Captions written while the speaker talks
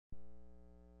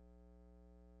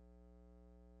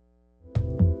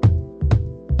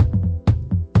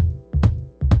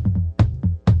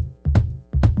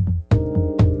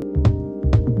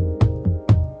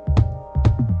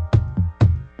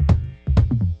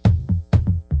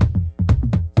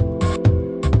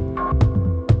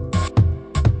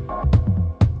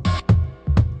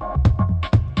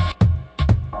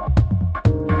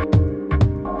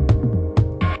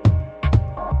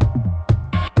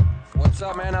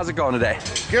How's it going today?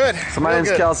 Good. So my name's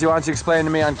Kelsey. Why don't you explain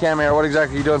to me on camera here, what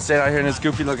exactly are you doing standing out here in this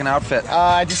goofy looking outfit?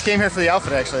 I just came here for the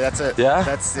outfit, actually. That's it. Yeah?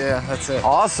 That's it.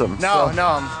 Awesome. No,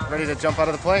 I'm ready to jump out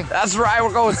of the plane. That's right,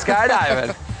 we're going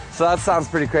skydiving. So that sounds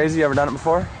pretty crazy. You ever done it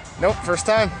before? Nope, first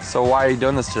time. So why are you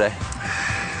doing this today?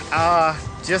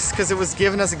 Just because it was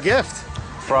given as a gift.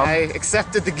 From? I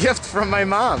accepted the gift from my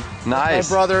mom. Nice.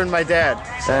 My brother and my dad.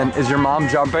 And is your mom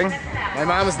jumping? My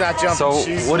mom is not jumping. So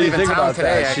She's what do you leaving think town about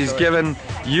today, that? actually. She's given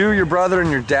you, your brother, and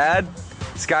your dad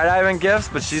skydiving gifts,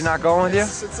 but she's not going with you?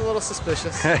 It's a little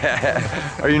suspicious.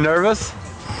 Are you nervous?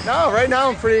 No, right now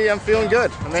I'm feeling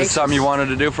good. Is this something you wanted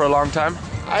to do for a long time?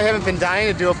 I haven't been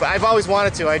dying to do it, but I've always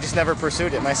wanted to. I just never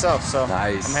pursued it myself, so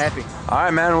nice. I'm happy. All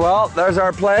right, man. Well, there's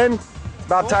our plane.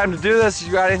 About time to do this.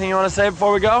 You got anything you want to say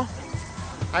before we go?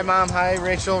 Hi, Mom. Hi,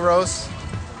 Rachel, Rose.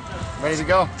 Ready to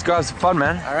go. Let's go have some fun,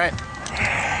 man. All right.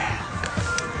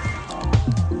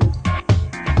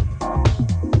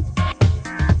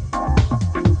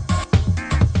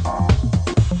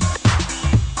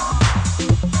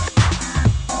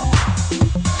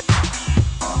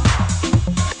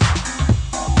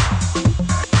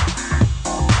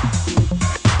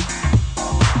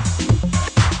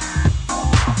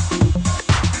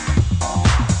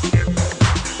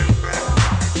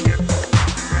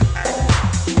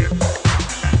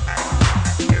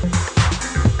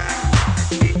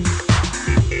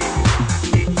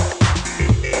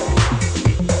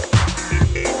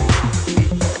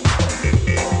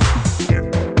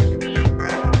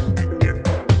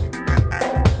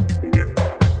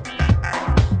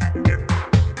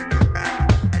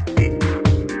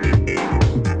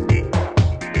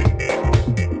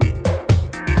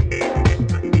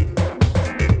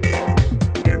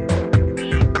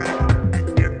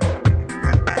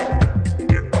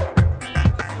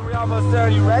 Almost there.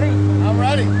 You ready? I'm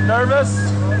ready. Nervous?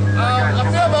 I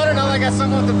feel better now that I got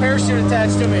someone with a parachute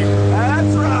attached to me.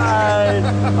 That's right.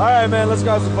 All right, man. Let's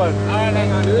go have some fun. All right,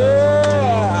 hang on. Yeah.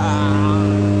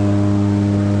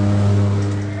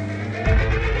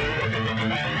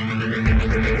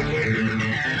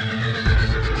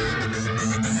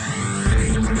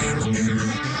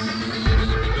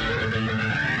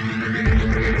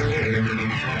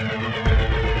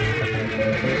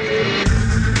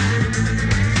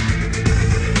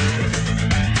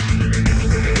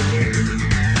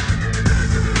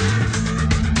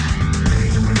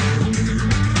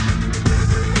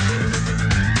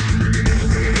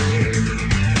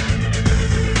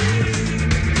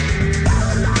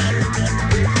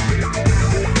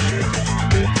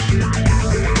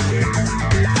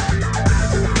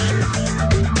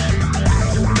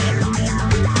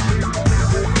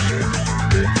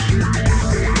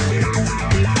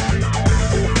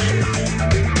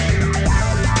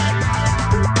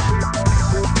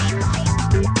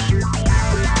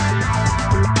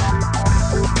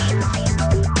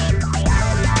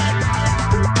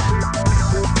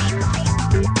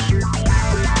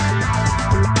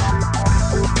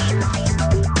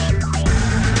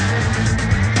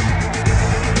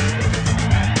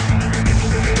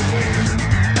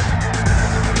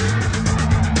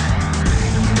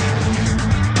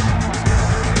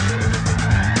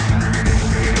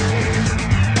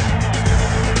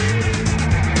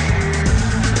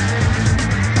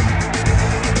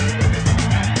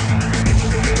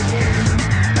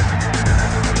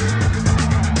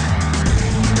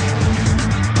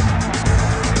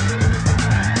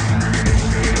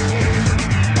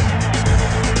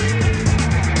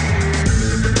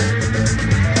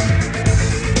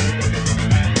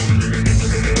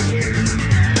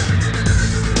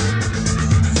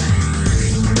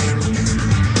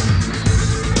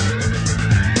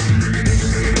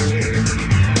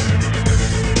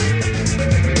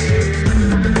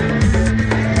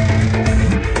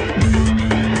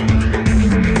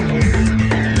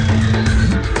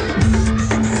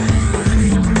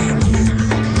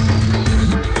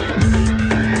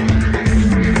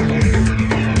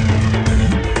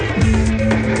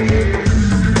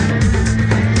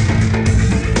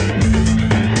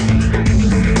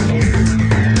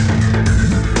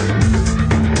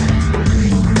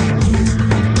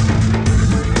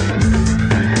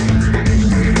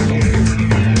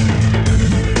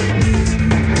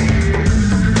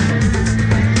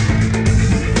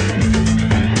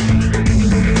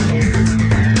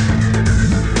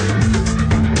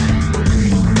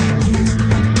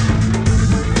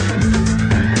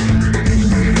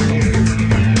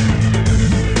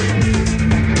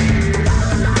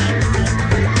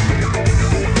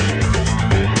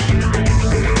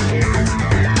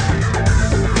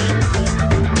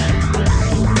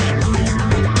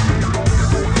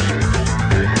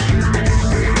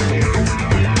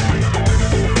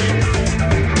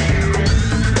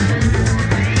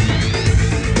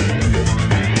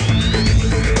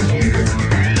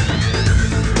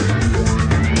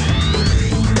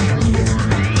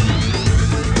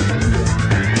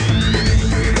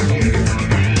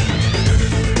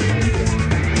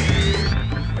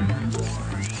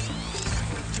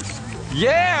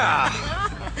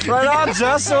 Right on,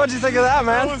 Justin. What'd you think of that,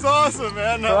 man? That was awesome,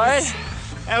 man.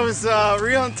 That was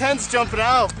real intense jumping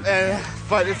out,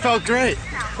 but it felt great.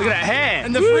 Look at that hand.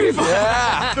 And the free fall,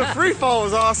 Yeah. the free fall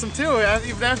was awesome too,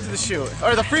 even after the shoot.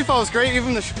 Or the free fall was great,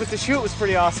 even with the shoot was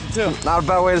pretty awesome too. Not a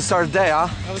bad way to start the day, huh?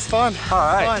 That was fun. All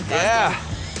right. Fun. Yeah.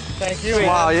 Thank you.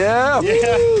 Wow, yeah.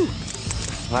 Yeah. Woo.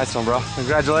 Nice one, bro.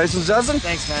 Congratulations, Justin.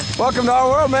 Thanks, man. Welcome to our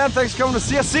world, man. Thanks for coming to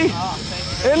CSC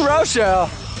in Rochelle.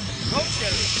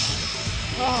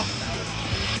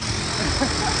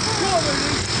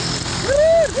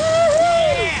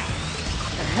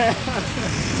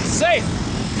 Safe.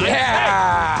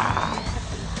 Yeah.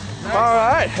 All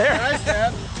right, here. Nice,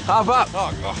 man. Hop up.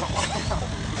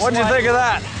 What'd you think of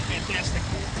that? Fantastic.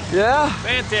 Yeah?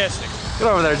 Fantastic. Get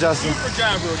over there, Justin. Super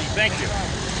job, Rudy. Thank you.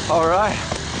 All right.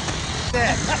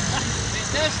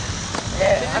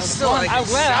 I'm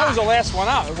glad I was the last one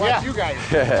out. I watched you guys.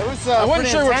 It was, I wasn't pretty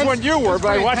sure which intense. one you It were, was but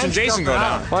I pretty watched intense Jason go jumping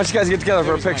down. out. Why don't you guys get together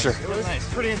for a picture? It was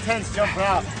pretty intense jumping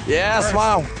out. Yeah,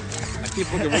 smile. I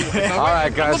keep looking at you. All right,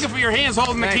 I'm guys. looking for your hands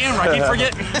holding the camera. I keep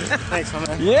forgetting. Thanks, my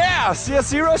man. Yeah,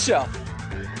 CSC Rochelle.